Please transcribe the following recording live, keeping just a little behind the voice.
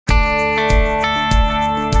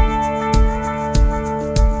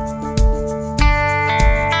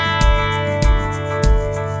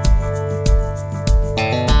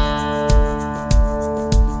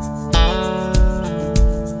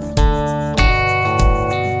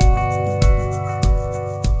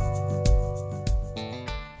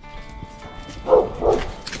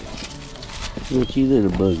What you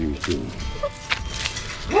little buggers doing?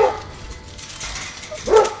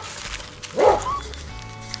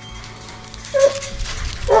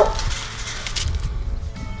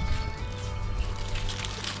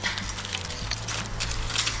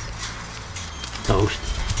 Toast.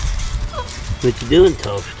 What you doing,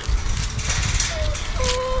 Toast?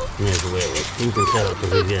 There's Willie. You can tell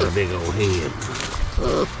because he's got a big old head.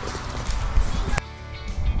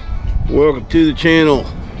 Welcome to the channel.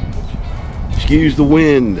 Excuse the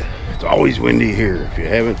wind. It's always windy here. If you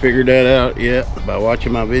haven't figured that out yet by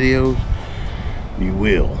watching my videos, you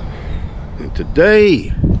will. And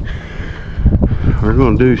today, we're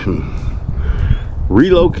going to do some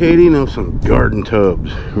relocating of some garden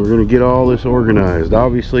tubs. We're going to get all this organized.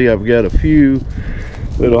 Obviously, I've got a few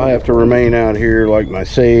that'll have to remain out here, like my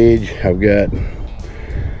sage. I've got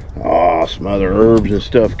some other herbs and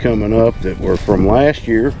stuff coming up that were from last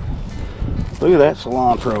year. Look at that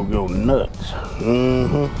cilantro go nuts.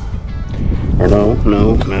 Or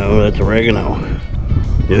no, that's oregano.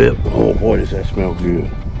 Yep. Oh boy, does that smell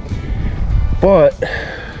good. But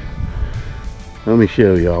let me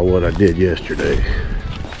show y'all what I did yesterday.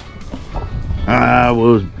 I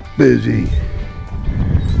was busy.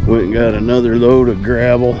 Went and got another load of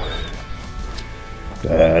gravel.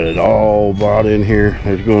 Got it all brought in here.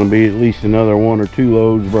 There's going to be at least another 1 or 2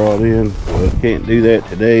 loads brought in. But can't do that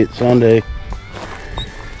today. It's Sunday.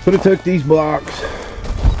 But I took these blocks.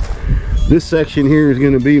 This section here is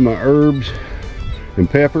going to be my herbs and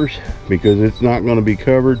peppers because it's not going to be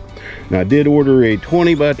covered. Now I did order a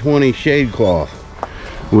 20 by 20 shade cloth,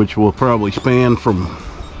 which will probably span from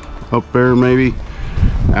up there maybe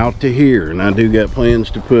out to here. And I do got plans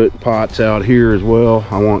to put pots out here as well.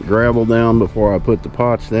 I want gravel down before I put the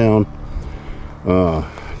pots down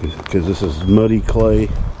because this is muddy clay.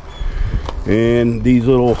 And these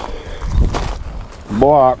little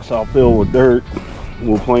blocks I'll fill with dirt.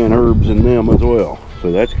 We'll plant herbs in them as well,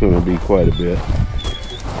 so that's going to be quite a bit.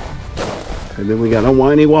 And then we got a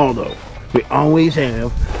whiny Waldo. We always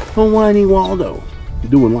have a whiny Waldo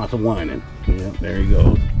doing lots of whining. Yep, there he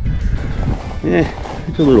goes. Yeah,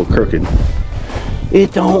 it's a little crooked.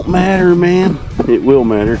 It don't matter, man. It will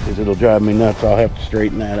matter because it'll drive me nuts. I'll have to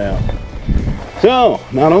straighten that out. So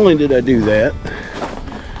not only did I do that,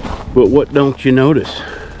 but what don't you notice?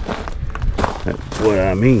 That's what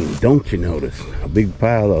I mean. Don't you notice a big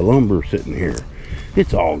pile of lumber sitting here?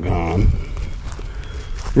 It's all gone.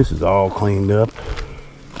 This is all cleaned up.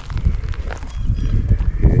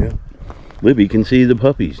 Yeah. Libby can see the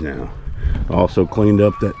puppies now. Also cleaned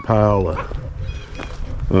up that pile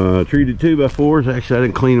of treated 2x4s. Actually, I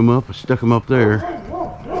didn't clean them up. I stuck them up there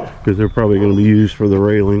because they're probably going to be used for the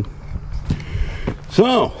railing.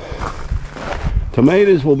 So,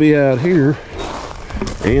 tomatoes will be out here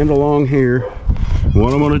and along here.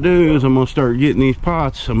 What I'm going to do is I'm going to start getting these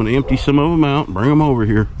pots. I'm going to empty some of them out, bring them over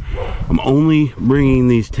here. I'm only bringing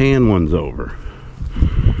these tan ones over.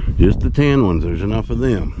 Just the tan ones. There's enough of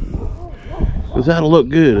them. Because that'll look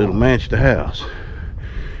good. It'll match the house.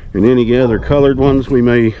 And any other colored ones we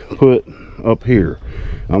may put up here.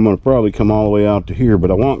 I'm going to probably come all the way out to here, but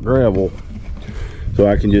I want gravel. So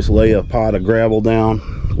I can just lay a pot of gravel down,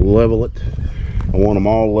 level it. I want them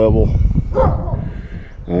all level.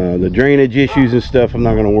 The drainage issues and stuff, I'm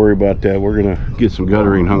not going to worry about that. We're going to get some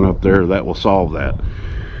guttering hung up there. That will solve that.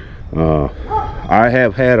 I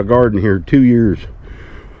have had a garden here 2 years.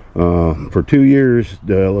 For 2 years,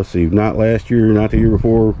 let's see, not last year, not the year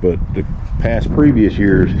before, but the past previous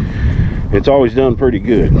years, it's always done pretty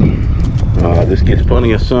good. This gets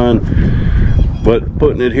plenty of sun, but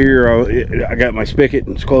putting it here, I got my spigot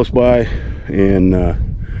and it's close by, and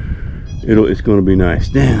it's going to be nice.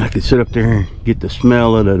 Then I could sit up there and get the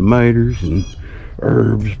smell of the tomatoes and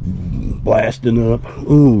herbs blasting up.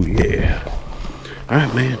 Ooh, yeah. All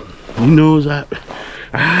right, man. You know,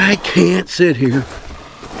 I can't sit here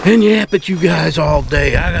and yap at you guys all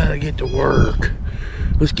day. I gotta get to work.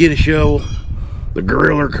 Let's get a show, the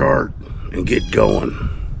griller cart, and get going.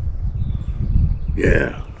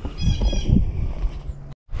 Yeah.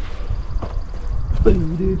 Booty,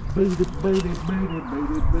 booty, booty, booty,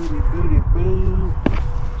 booty, booty, booty, boo.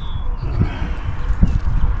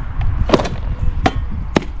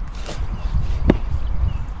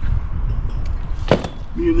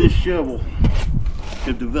 Me and this shovel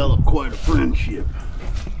have developed quite a friendship.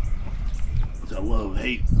 It's a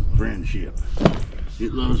love-hate friendship.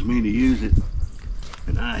 It loves me to use it,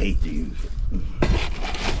 and I hate to use it.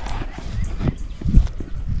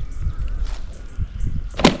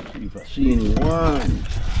 See if I see any lines.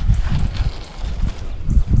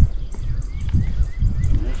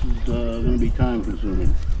 This is going to be time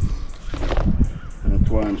consuming. That's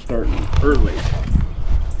why why I'm starting early.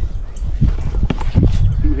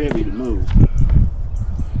 Too heavy to move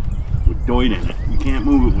with doit in it. You can't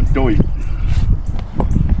move it with doit.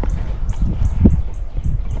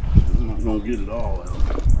 I'm not gonna get it all out.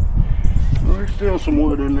 Well, there's still some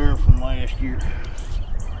wood in there from last year.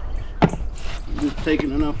 I'm just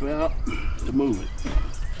taking enough out to move it.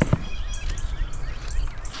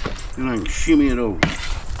 And I can shimmy it over.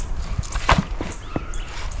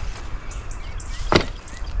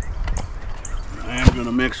 I am going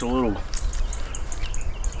to mix a little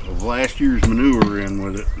of last year's manure in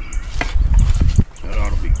with it. That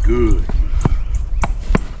ought to be good.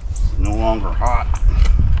 It's no longer hot.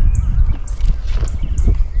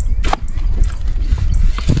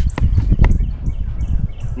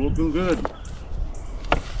 Looking good.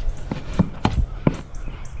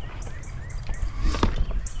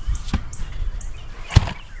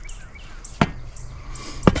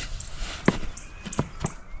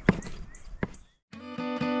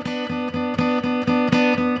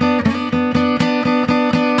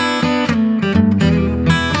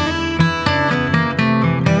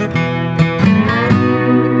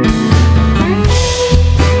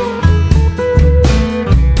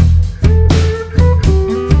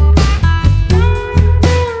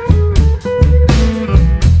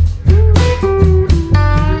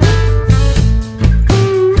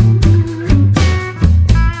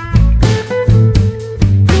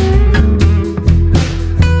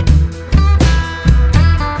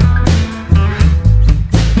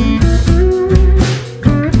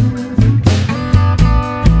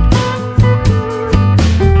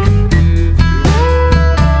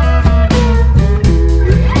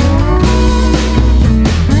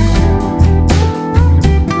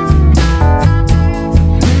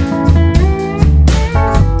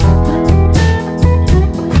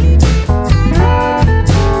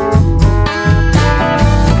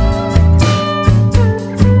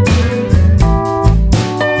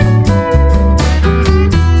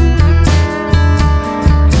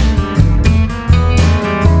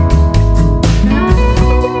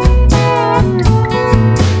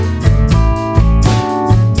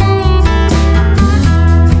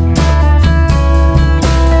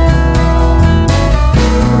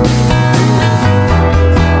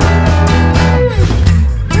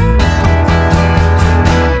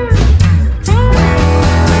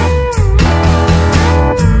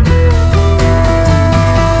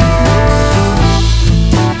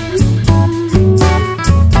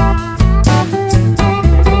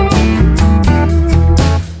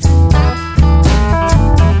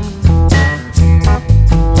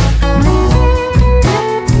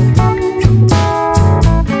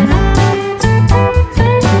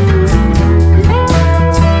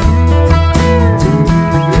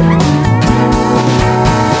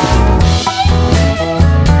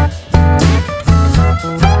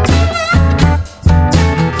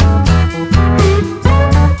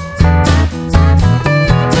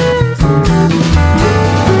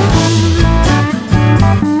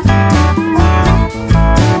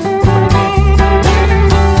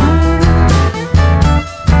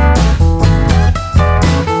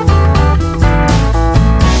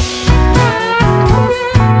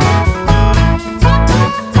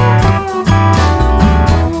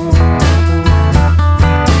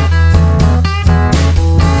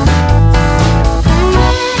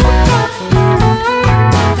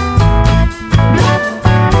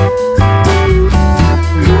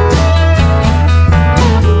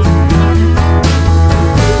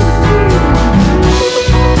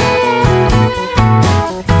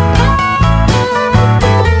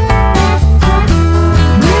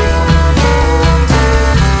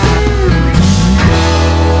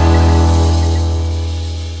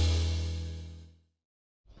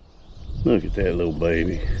 Look at that little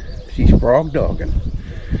baby. She's frog dogging.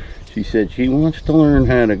 She said she wants to learn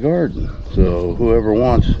how to garden. So whoever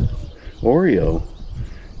wants Oreo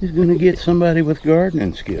is going to get somebody with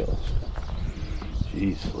gardening skills.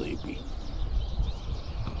 She's sleepy.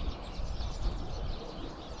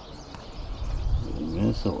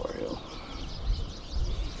 Miss Oreo.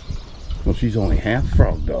 Well, she's only half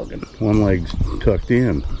frog dogging. One leg's tucked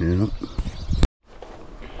in, you know.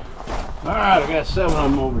 Alright, I got 7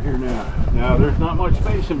 of them over here now. Now, there's not much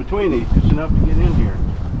space in between these, just enough to get in here.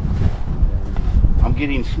 I'm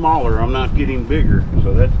getting smaller, I'm not getting bigger,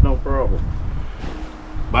 so that's no problem.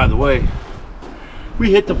 By the way,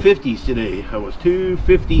 we hit the 50s today. I was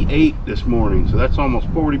 258 this morning, so that's almost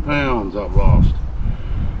 40 pounds I've lost.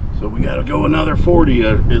 So we got to go another 40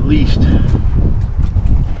 at least.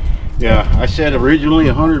 Yeah, I said originally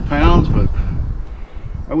 100 pounds, but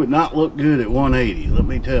I would not look good at 180, let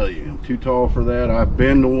me tell you. I'm too tall for that. I've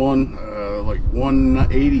been to one, like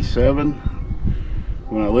 187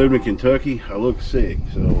 when I lived in Kentucky. I looked sick,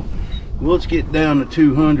 so let's get down to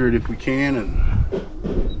 200 if we can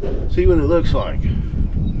and see what it looks like.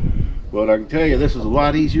 But I can tell you, this is a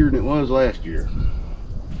lot easier than it was last year.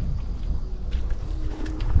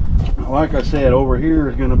 Like I said, over here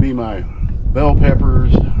is going to be my bell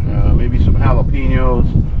peppers, maybe some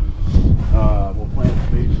jalapenos. We'll plant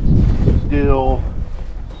some dill,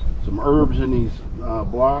 some herbs in these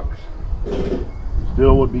blocks.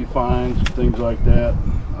 Dill would be fine, some things like that.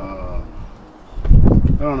 I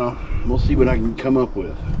don't know. We'll see what I can come up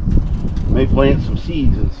with. May plant some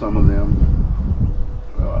seeds in some of them.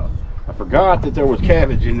 I forgot that there was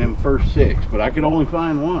cabbage in them first 6, but I could only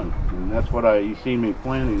find one, and that's what you see me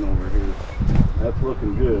planting over here. That's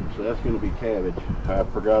looking good, so that's going to be cabbage. I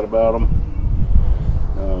forgot about them.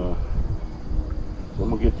 So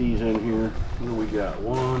I'm gonna get these in here. What do we got?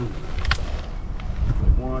 1,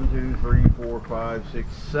 2, 3, 4, 5, 6,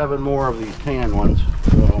 7 more of these tan ones.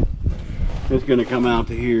 So it's gonna come out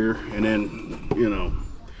to here, and then, you know,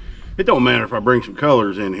 it don't matter if I bring some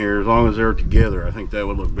colors in here as long as they're together. I think that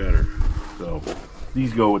would look better. So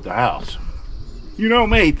these go with the house. You know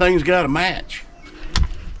me, things got to match.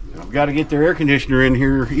 I've got to get their air conditioner in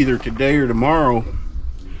here either today or tomorrow.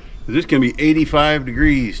 This is going to be 85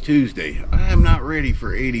 degrees Tuesday. I am not ready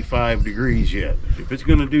for 85 degrees yet. If it's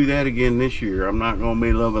going to do that again this year, I'm not going to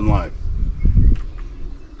be loving life.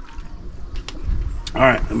 All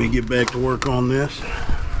right, let me get back to work on this.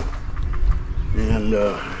 And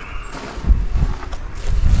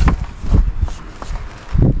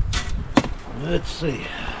let's see.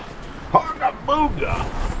 Haga booga.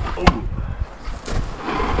 Oh.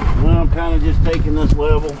 Well, I'm kind of just taking this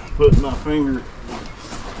level, putting my finger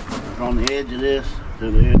on the edge of this to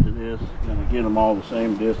the edge of this, gonna get them all the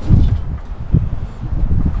same distance.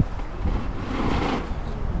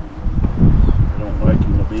 I don't like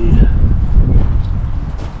them to be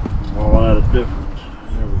all out of difference.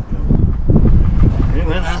 There we go.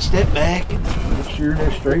 And then I step back and make sure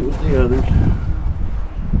they're straight with the others.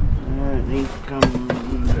 It needs to come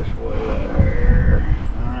this way there.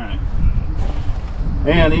 Alright.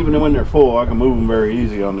 And even when they're full, I can move them very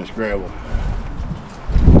easy on this gravel.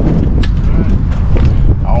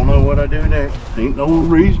 I don't know what I do next. Ain't no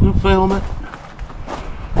reason to film it.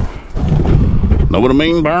 Know what I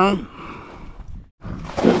mean, Byron?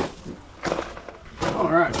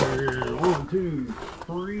 Alright, there's 1, 2,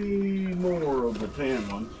 3 more of the tan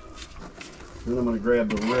ones. Then I'm going to grab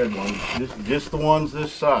the red ones. Just the ones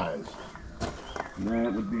this size. And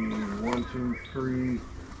that would be 1, 2, 3.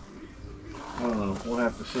 I don't know. We'll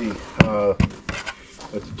have to see. But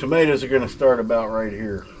the tomatoes are going to start about right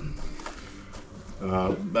here.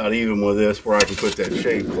 About even with this, where I can put that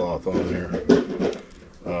shade cloth on there.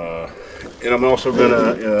 And I'm also going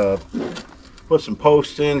to put some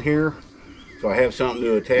posts in here, so I have something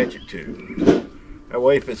to attach it to. That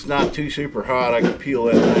way, if it's not too super hot, I can peel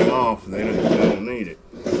that thing off, and they don't need it.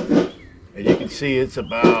 And you can see it's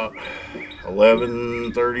about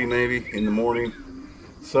 11:30 maybe in the morning.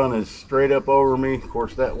 The sun is straight up over me. Of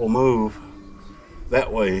course, that will move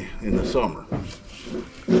that way in the summer.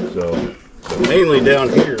 So mainly down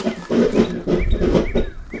here,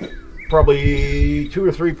 probably 2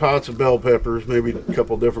 or 3 pots of bell peppers, maybe a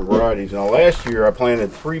couple different varieties. Now last year I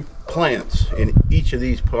planted 3 plants in each of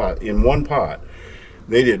these pots, in one pot.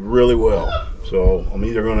 They did really well. So I'm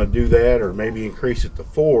either going to do that or maybe increase it to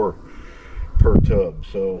 4 per tub.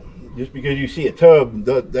 So just because you see a tub,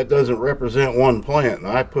 that doesn't represent one plant. And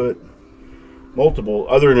I put multiple,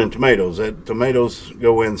 other than tomatoes. Tomatoes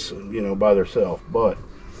go in, you know, by themselves. But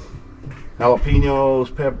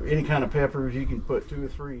jalapenos, pepper, any kind of peppers, you can put 2 or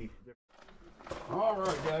 3. All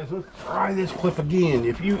right, guys, let's try this clip again.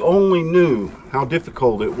 If you only knew how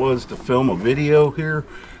difficult it was to film a video here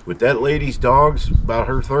with that lady's dogs, about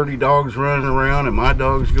her 30 dogs running around and my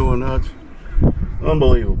dogs going nuts,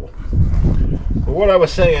 unbelievable. But what I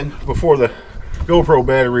was saying before the GoPro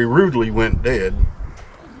battery rudely went dead,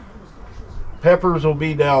 peppers will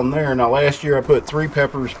be down there. Now last year I put 3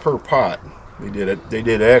 peppers per pot. They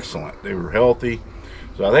did excellent. They were healthy.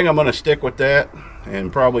 So I think I'm going to stick with that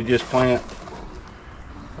and probably just plant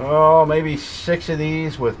maybe 6 of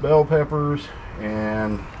these with bell peppers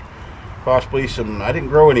and possibly some. I didn't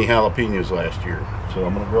grow any jalapenos last year, so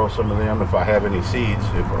I'm going to grow some of them if I have any seeds.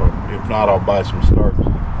 If not, I'll buy some starts.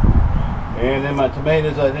 And then my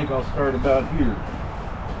tomatoes, I think I'll start about here.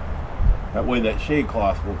 That way that shade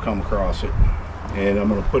cloth will come across it. And I'm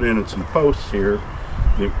going to put in some posts here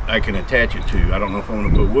that I can attach it to. I don't know if I'm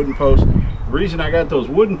going to put wooden posts The reason I got those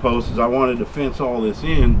wooden posts is I wanted to fence all this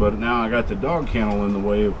in, but now I got the dog kennel in the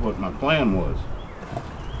way of what my plan was.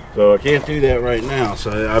 So I can't do that right now.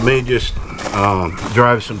 So I may just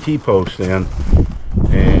drive some T-posts in,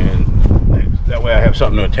 and that way I have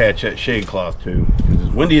something to attach that shade cloth to. Because as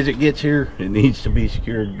windy as it gets here, it needs to be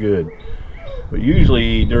secured good. But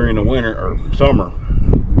usually during the winter or summer,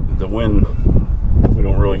 the wind, we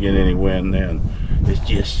don't really get any wind then. It's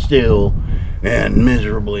just still and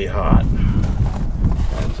miserably hot.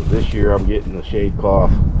 And so this year I'm getting the shade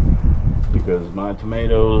cloth because my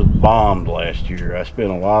tomatoes bombed last year. I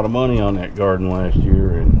spent a lot of money on that garden last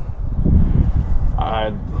year, and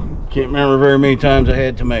I can't remember very many times I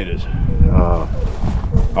had tomatoes.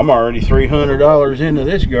 I'm already $300 into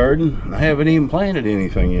this garden. I haven't even planted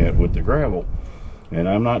anything yet with the gravel, and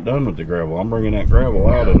I'm not done with the gravel. I'm bringing that gravel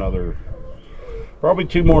out another, probably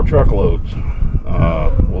 2 more truckloads.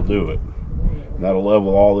 We'll do it. That'll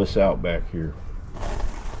level all this out back here.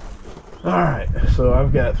 Alright, so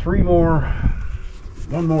I've got 3 more,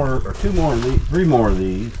 1 more or 2 more of these, 3 more of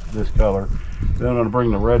these, this color. Then I'm going to bring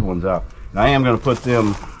the red ones out. Now I am going to put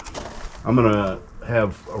them, I'm going to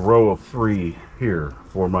have a row of 3 here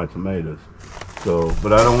for my tomatoes. So,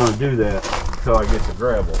 but I don't want to do that until I get the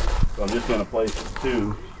gravel. So I'm just going to place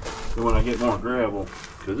 2. So when I get more gravel,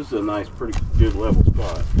 because this is a nice, pretty good level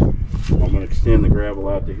spot, I'm going to extend the gravel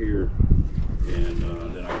out to here, and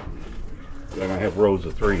then I'm going to have rows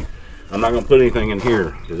of 3. I'm not going to put anything in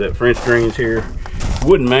here because that French drain's here.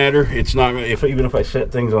 Wouldn't matter. It's not going to, even if I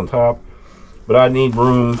set things on top, but I need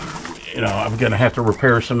room. You know, I'm going to have to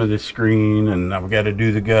repair some of this screen, and I've got to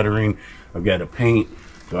do the guttering. I've got to paint.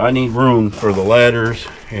 So I need room for the ladders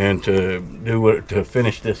and to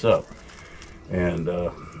finish this up and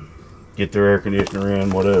get their air conditioner in,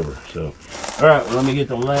 whatever. So, all right, well, let me get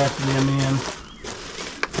the last of them in,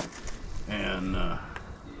 and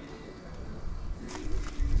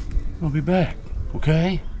I'll be back,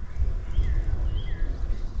 okay?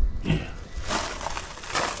 Yeah.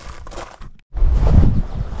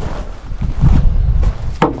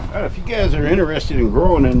 Alright, if you guys are interested in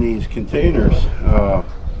growing in these containers,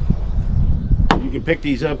 you can pick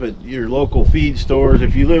these up at your local feed stores.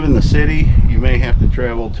 If you live in the city, you may have to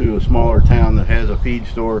travel to a smaller town that has a feed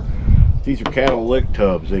store. These are cattle lick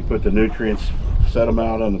tubs. They put the nutrients, set them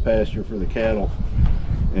out on the pasture for the cattle,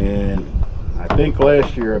 and I think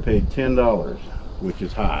last year I paid $10, which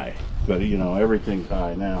is high, but you know, everything's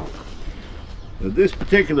high now. But this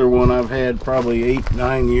particular one I've had probably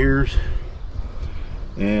 8-9 years,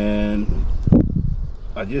 and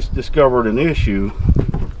I just discovered an issue.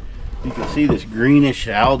 You can see this greenish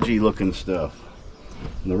algae looking stuff.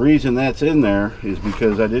 And the reason that's in there is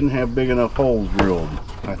because I didn't have big enough holes drilled.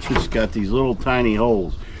 I just got these little tiny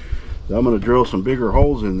holes. So I'm going to drill some bigger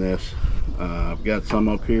holes in this. I've got some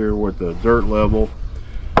up here with the dirt level,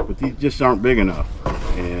 but these just aren't big enough,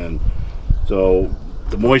 and so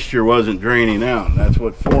the moisture wasn't draining out, and that's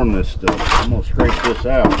what formed this stuff. I'm going to scrape this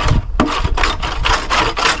out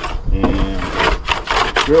and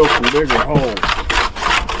drill some bigger holes.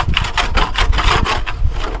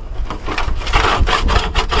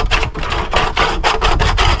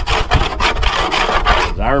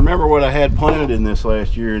 I remember what I had planted in this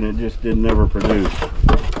last year, and it just didn't ever produce.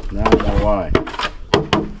 Now I know why.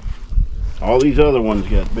 All these other ones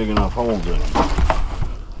got big enough holes in them.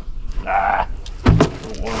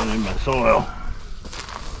 Put one in my soil.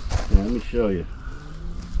 Yeah, let me show you.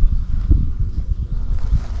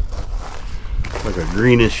 It's like a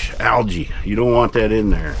greenish algae. You don't want that in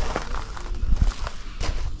there.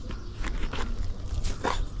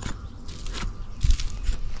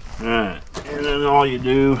 Alright, and then all you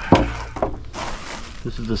do,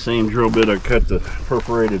 this is the same drill bit I cut the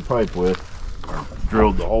perforated pipe with, or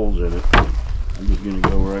drilled the holes in it. I'm just going to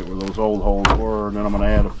go right where those old holes were, and then I'm going to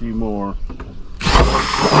add a few more.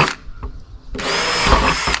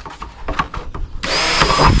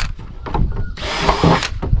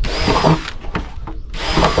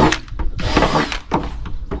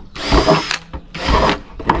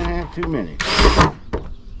 Can't have too many.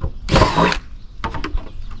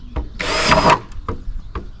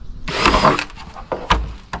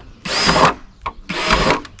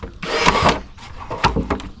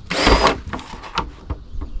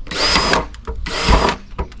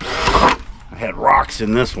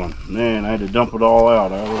 In this one, man, I had to dump it all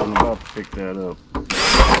out. I wasn't about to pick that up,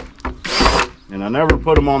 and I never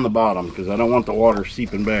put them on the bottom because I don't want the water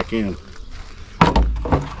seeping back in.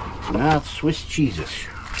 Now it's Swiss cheeses.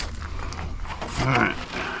 All right,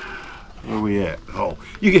 where we at? Oh,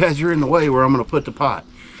 you guys are in the way where I'm going to put the pot.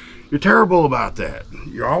 You're terrible about that.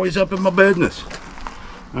 You're always up in my business.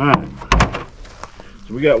 All right, so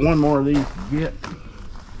So we got one more of these to get,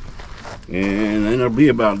 and then it'll be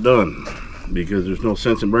about done, because there's no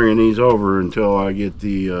sense in bringing these over until I get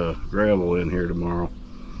the gravel in here tomorrow.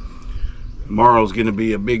 Tomorrow's going to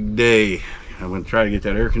be a big day. I'm going to try to get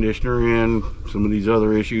that air conditioner in, some of these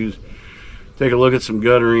other issues, take a look at some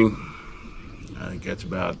guttering. I think that's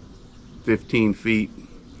about 15 feet,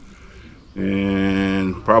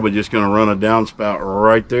 and probably just going to run a downspout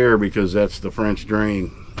right there, because that's the French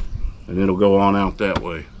drain, and it'll go on out that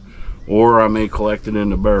way. Or I may collect it in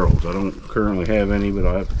the barrels. I don't currently have any, but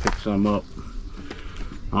I'll have to pick some up.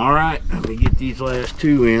 All right, let me get these last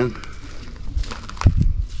two in.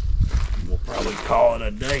 We'll probably call it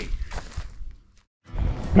a day.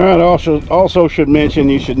 All right, also should mention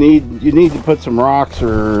you need to put some rocks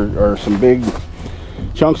or some big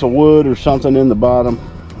chunks of wood or something in the bottom.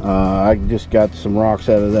 I just got some rocks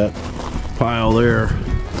out of that pile there.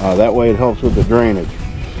 That way it helps with the drainage.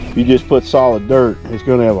 If you just put solid dirt, it's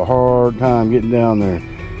going to have a hard time getting down there.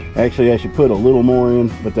 Actually, I should put a little more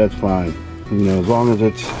in, but that's fine. You know, as long as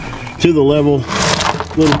it's to the level,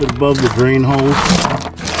 a little bit above the drain hole,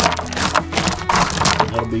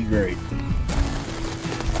 that'll be great.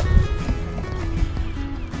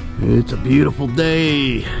 It's a beautiful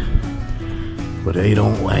day, but they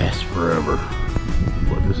don't last forever.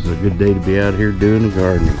 But this is a good day to be out here doing the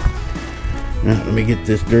gardening. Now, let me get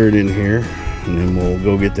this dirt in here, and then we'll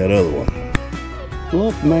go get that other one.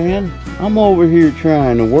 Look, man, I'm over here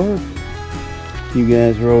trying to work. You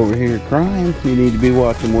guys are over here crying. You need to be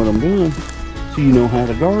watching what I'm doing so you know how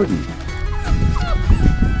to garden.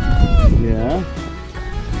 Yeah?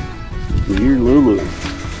 You're Lulu.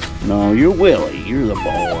 No, you're Willie. You're the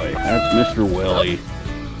boy. That's Mr. Willie.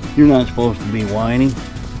 You're not supposed to be whining.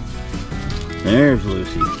 There's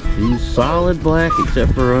Lucy. She's solid black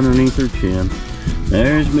except for underneath her chin.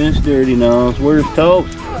 There's Miss Dirty Nose. Where's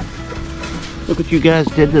Toast? Look what you guys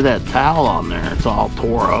did to that towel on there. It's all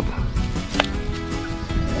tore up.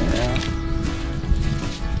 Yeah.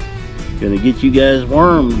 Gonna get you guys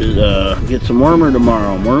wormed. Get some wormer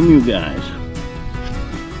tomorrow. Worm you guys.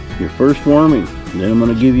 Your first worming. Then I'm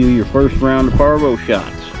gonna give you your first round of parvo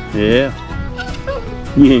shots. Yeah.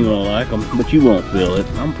 You ain't gonna like them, but you won't feel it.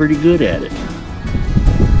 I'm pretty good at it.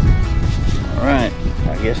 Alright,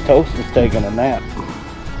 I guess Toast is taking a nap.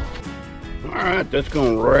 Alright, that's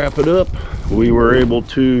gonna wrap it up. We were able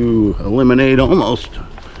to eliminate almost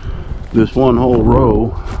this one whole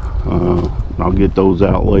row. I'll get those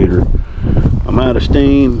out later. I'm out of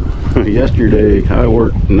steam. Yesterday I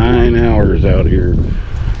worked 9 hours out here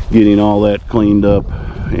getting all that cleaned up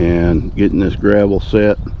and getting this gravel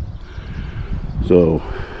set. So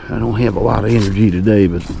I don't have a lot of energy today,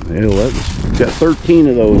 but hell, got 13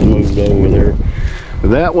 of those moved over there.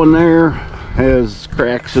 That one there has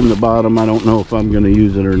cracks in the bottom. I don't know if I'm going to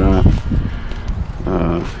use it or not.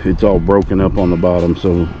 It's all broken up on the bottom,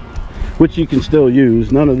 so which you can still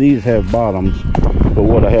use. None of these have bottoms, but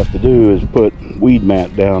what I have to do is put weed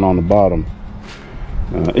mat down on the bottom.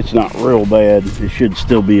 It's not real bad. It should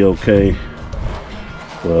still be okay,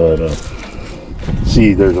 but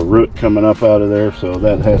see, there's a root coming up out of there, so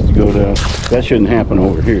that has to go down. That shouldn't happen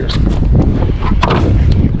over here.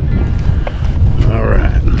 All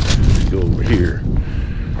right, let's go over here.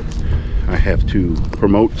 I have to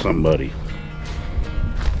promote somebody.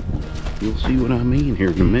 You'll see what I mean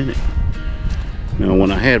here in a minute. Now,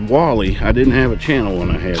 when I had Wally, I didn't have a channel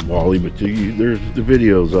when I had Wally, but there's the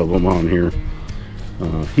videos of him on here.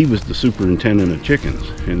 He was the superintendent of chickens,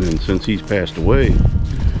 and then since he's passed away,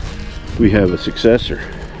 we have a successor.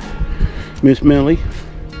 Miss Millie,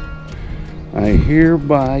 I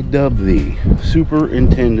hereby dub thee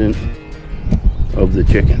superintendent of the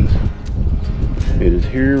chickens. It is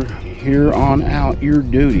here on out your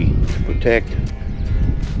duty to protect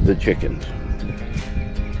the chickens.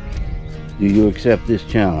 Do you accept this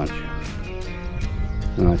challenge?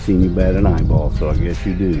 And I seen you bat an eyeball, so I guess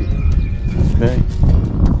you do. Okay.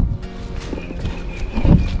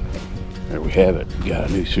 There we have it. We got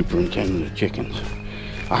a new superintendent of chickens.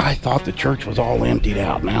 I thought the church was all emptied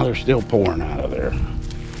out. Now they're still pouring out of there.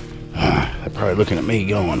 They're probably looking at me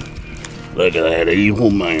going, look at that evil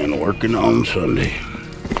man working on Sunday.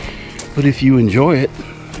 But if you enjoy it,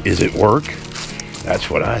 is it work? That's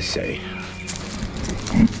what I say.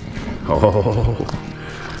 Oh,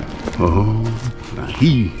 now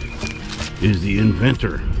he is the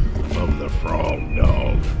inventor of the frog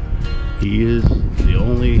dog. He is the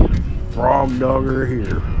only frog dogger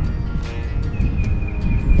here.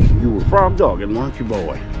 You were frog dogging, weren't you,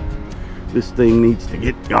 boy? This thing needs to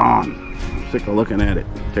get gone. I'm sick of looking at it.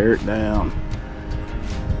 Tear it down.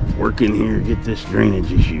 Work in here, get this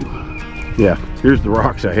drainage issue. Yeah, here's the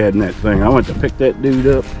rocks I had in that thing. I went to pick that dude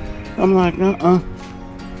up. I'm like,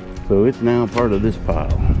 So it's now part of this pile.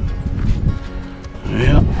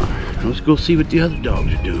 Yeah, let's go see what the other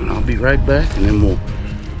dogs are doing. I'll be right back, and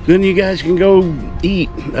then you guys can go eat.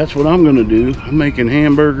 That's what I'm gonna do. I'm making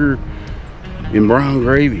hamburger in brown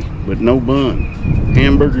gravy, but no bun.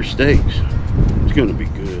 Hamburger steaks. It's gonna be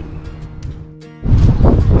good.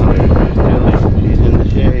 She's in the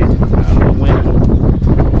shade, out of the wind.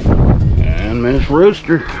 And Miss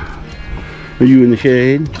Rooster, are you in the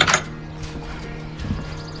shade?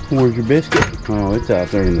 Where's your biscuit? Oh, it's out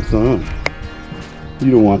there in the sun.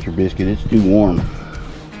 You don't want your biscuit, it's too warm.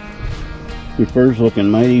 Your fur's looking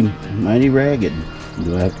mighty ragged.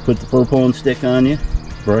 Do I have to put the fur-pulling stick on you?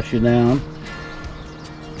 Brush you down?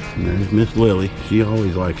 And there's Miss Lily. She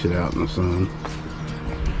always likes it out in the sun.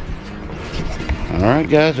 Alright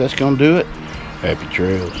guys, that's gonna do it. Happy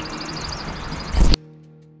trails.